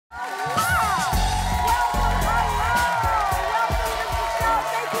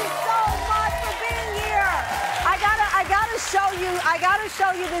I gotta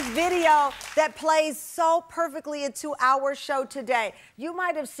show you this video that plays so perfectly into our show today. You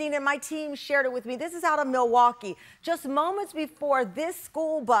might have seen it. My team shared it with me. This is out of Milwaukee. Just moments before this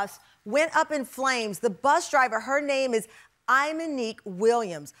school bus went up in flames, the bus driver, her name is Imanique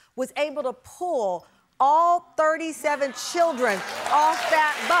Williams, was able to pull all 37 children off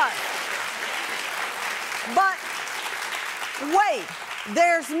that bus. But wait,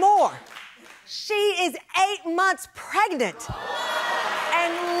 there's more. She is 8 months pregnant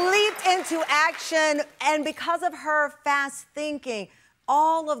and leaped into action. And because of her fast thinking,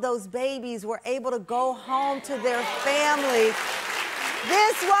 all of those babies were able to go home to their families.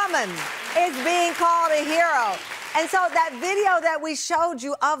 This woman is being called a hero. And so that video that we showed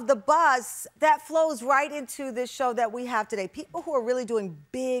you of the bus, that flows right into this show that we have today. People who are really doing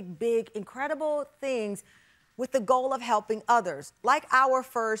big, incredible things with the goal of helping others, like our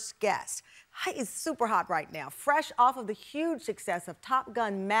first guest. He is super hot right now, fresh off of the huge success of Top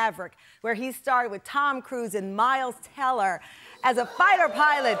Gun Maverick, where he starred with Tom Cruise and Miles Teller as a fighter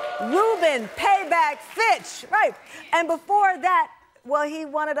pilot, Ruben Payback Fitch, right? And before that, well, he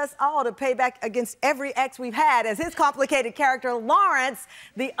wanted us all to pay back against every ex we've had as his complicated character, Lawrence,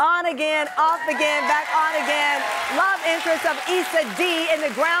 the on-again, off-again, back-on-again love interest of Issa D in the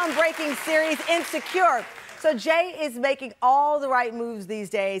groundbreaking series Insecure. So Jay is making all the right moves these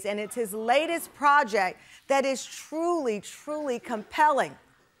days, and it's his latest project that is truly compelling.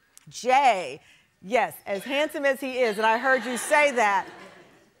 Jay, yes, as handsome as he is, and I heard you say that,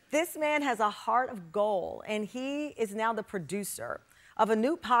 this man has a heart of gold, and he is now the producer of a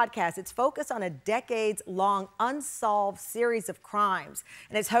new podcast. It's focused on a decades-long unsolved series of crimes,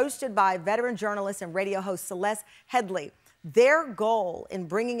 and it's hosted by veteran journalist and radio host Celeste Headlee. Their goal in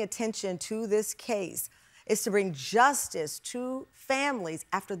bringing attention to this case is to bring justice to families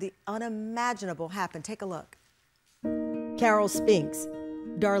after the unimaginable happened. Take a look. Carol Spinks,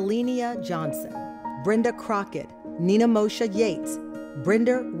 Darlenia Johnson, Brenda Crockett, Nina Moshe Yates,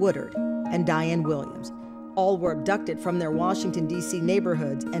 Brenda Woodard, and Diane Williams. All were abducted from their Washington, D.C.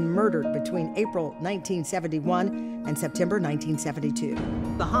 neighborhoods and murdered between April 1971 and September 1972.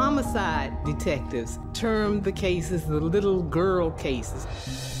 The homicide detectives termed the cases the little girl cases.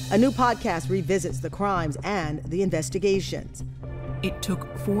 A new podcast revisits the crimes and the investigations. It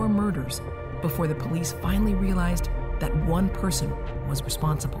took 4 murders before the police finally realized that one person was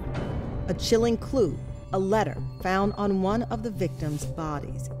responsible. A chilling clue, a letter found on one of the victims'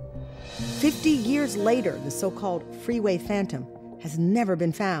 bodies. 50 years later, the so-called Freeway Phantom has never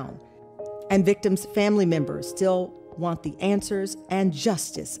been found. And victims' family members still want the answers and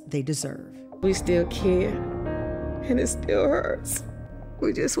justice they deserve. We still care, and it still hurts.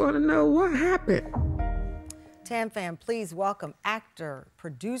 We just want to know what happened. Tam Fam, please welcome actor,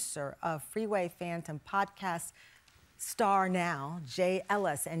 producer of Freeway Phantom podcast, star now, Jay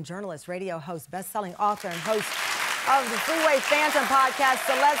Ellis, and journalist, radio host, best-selling author, and host of the Freeway Phantom podcast,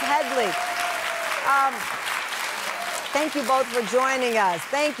 Celeste Headlee. Thank you both for joining us.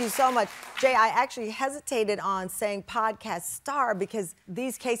 Thank you so much. Jay, I actually hesitated on saying podcast star because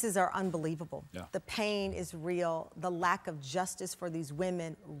these cases are unbelievable. Yeah. The pain is real. The lack of justice for these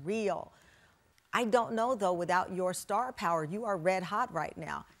women, real. I don't know, though, without your star power, you are red hot right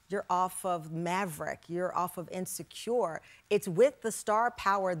now. You're off of Maverick. You're off of Insecure. It's with the star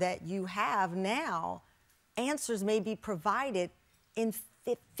power that you have now, answers may be provided in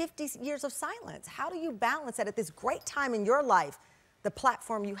 50 years of silence. How do you balance that at this great time in your life? The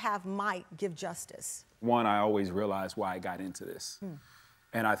platform you have might give justice. One, I always realized why I got into this.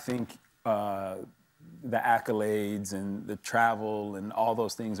 And I think the accolades and the travel and all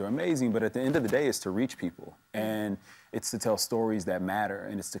those things are amazing, but at the end of the day, it's to reach people. And it's to tell stories that matter,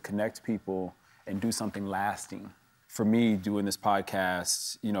 and it's to connect people and do something lasting. For me, doing this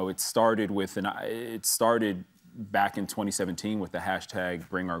podcast, you know, it started back in 2017 with the hashtag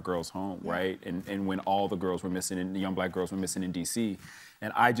Bring Our Girls Home, right? And when all the girls were missing, and the young black girls were missing in D.C.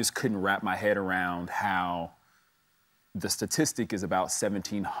 And I just couldn't wrap my head around how the statistic is about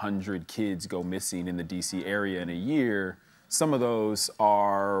 1,700 kids go missing in the D.C. area in a year. Some of those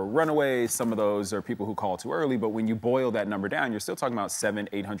are runaways, some of those are people who call too early, but when you boil that number down, you're still talking about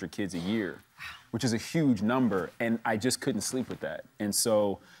 700-800 kids a year, which is a huge number, and I just couldn't sleep with that. And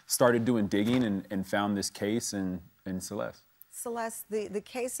so started doing digging and found this case and Celeste. Celeste, the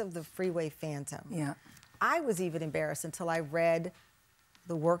case of the Freeway Phantom. Yeah. I was even embarrassed until I read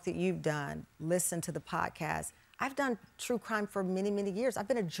the work that you've done, listened to the podcast. I've done true crime for many years. I've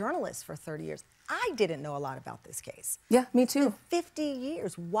been a journalist for 30 years. I didn't know a lot about this case. Yeah, me too. 50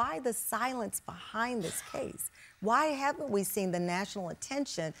 years. Why the silence behind this case? Why haven't we seen the national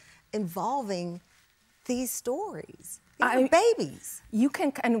attention involving these stories? They're babies. You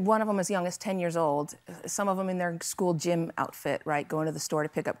can, and one of them as young as 10 years old, some of them in their school gym outfit, right, going to the store to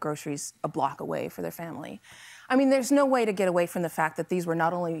pick up groceries a block away for their family. I mean, there's no way to get away from the fact that these were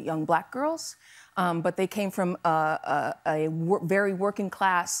not only young black girls, but they came from very working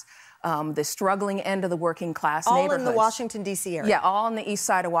class, the struggling end of the working class neighborhoods. All in the Washington, D.C. area. Yeah, all on the east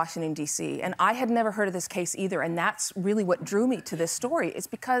side of Washington, D.C. And I had never heard of this case either, and that's really what drew me to this story. It's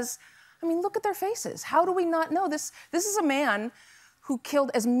because, I mean, look at their faces. How do we not know this? This is a man who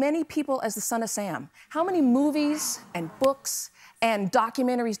killed as many people as the son of Sam. How many movies and books and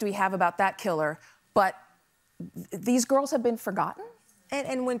documentaries do we have about that killer? But these girls have been forgotten?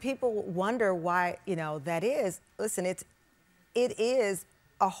 And when people wonder why, you know, that is, listen, it is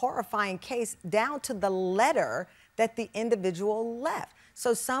a horrifying case down to the letter that the individual left.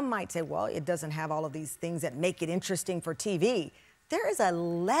 So some might say, well, it doesn't have all of these things that make it interesting for TV. There is a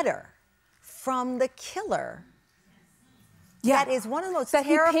letter from the killer. Yeah. That is one of the most that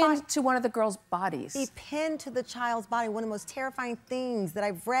terrifying... he pinned to one of the girls' bodies. He pinned to the child's body, one of the most terrifying things that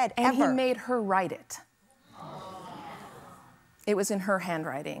I've read and ever. And he made her write it. It was in her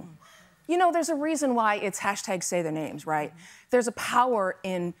handwriting. You know, there's a reason why it's #SayTheirNames, right? There's a power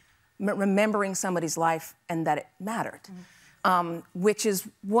in remembering somebody's life and that it mattered, which is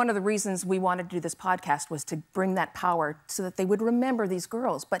one of the reasons we wanted to do this podcast, was to bring that power so that they would remember these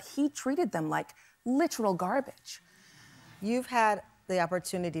girls. But he treated them like literal garbage. You've had the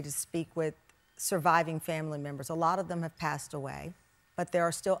opportunity to speak with surviving family members. A lot of them have passed away, but there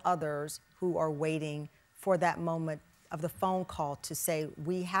are still others who are waiting for that moment of the phone call to say,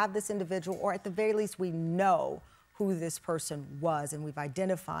 we have this individual, or at the very least, we know who this person was, and we've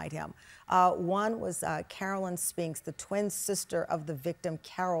identified him. One was Carolyn Spinks, the twin sister of the victim,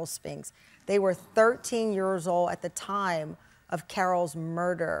 Carol Spinks. They were 13 years old at the time of Carol's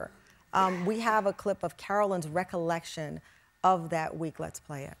murder. We have a clip of Carolyn's recollection of that week. Let's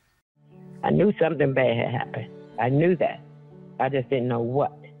play it. I knew something bad had happened. I knew that. I just didn't know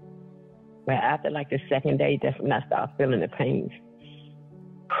what. But after like the second day, that's when I started feeling the pains.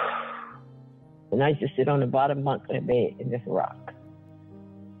 And I used to sit on the bottom bunk of the bed and just rock.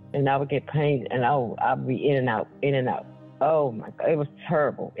 And I would get pains, and I'd be in and out, in and out. Oh my God, it was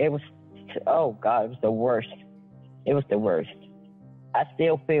terrible. It was, oh God, it was the worst. It was the worst. I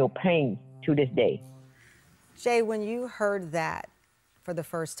still feel pain to this day. Jay, when you heard that for the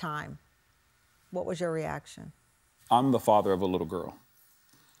first time, what was your reaction? I'm the father of a little girl.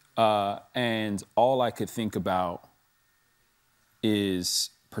 And all I could think about is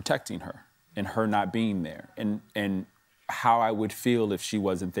protecting her and her not being there, and how I would feel if she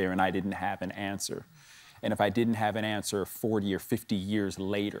wasn't there and I didn't have an answer. And if I didn't have an answer 40 or 50 years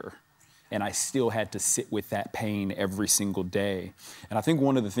later, and I still had to sit with that pain every single day. And I think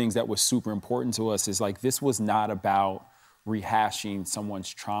one of the things that was super important to us is, like, this was not about rehashing someone's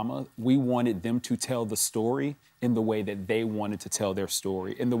trauma. We wanted them to tell the story in the way that they wanted to tell their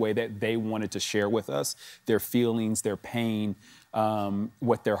story, in the way that they wanted to share with us their feelings, their pain,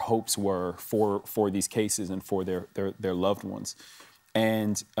 what their hopes were for these cases and for their loved ones.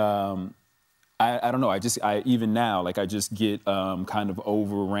 And I don't know, I even now, like, I just get kind of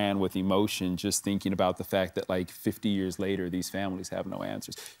overran with emotion just thinking about the fact that, like, 50 years later, these families have no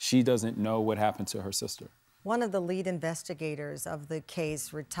answers. She doesn't know what happened to her sister. One of the lead investigators of the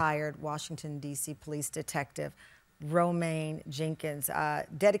case, retired Washington, D.C. police detective Romaine Jenkins,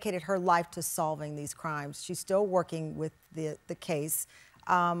 dedicated her life to solving these crimes. She's still working with the case.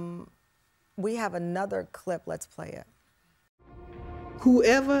 We have another clip. Let's play it.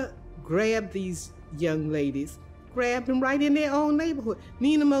 Whoever grabbed these young ladies, grabbed them right in their own neighborhood.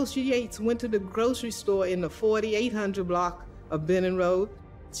 Nina Moshe Yates went to the grocery store in the 4800 block of Benning Road.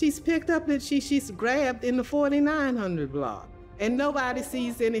 She's picked up that she's grabbed in the 4900 block. And nobody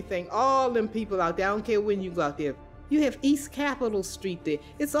sees anything. All them people out there, I don't care when you go out there. You have East Capitol Street there.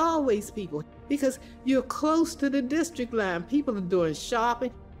 It's always people because you're close to the district line. People are doing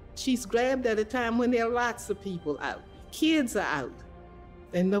shopping. She's grabbed at a time when there are lots of people out. Kids are out.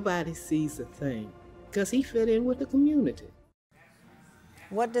 And nobody sees a thing because he fit in with the community.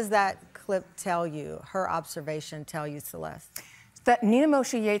 What does that clip tell you, her observation tell you, Celeste? That Nina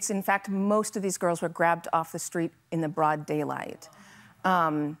Moshe Yates, in fact, most of these girls were grabbed off the street in the broad daylight.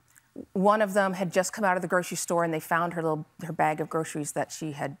 One of them had just come out of the grocery store and they found her bag of groceries that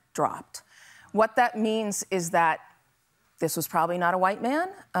she had dropped. What that means is that this was probably not a white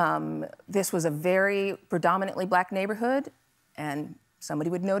man. This was a very predominantly black neighborhood, and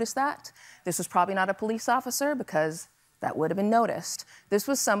somebody would notice that. This was probably not a police officer because that would have been noticed. This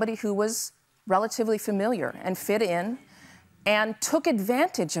was somebody who was relatively familiar and fit in and took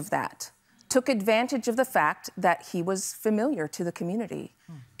advantage of that took advantage of the fact that he was familiar to the community.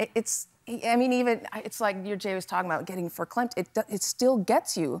 I mean, even, it's like Jay was talking about getting verklempt. It still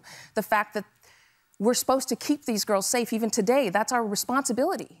gets you the fact that we're supposed to keep these girls safe even today. That's our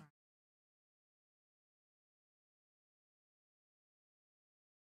responsibility.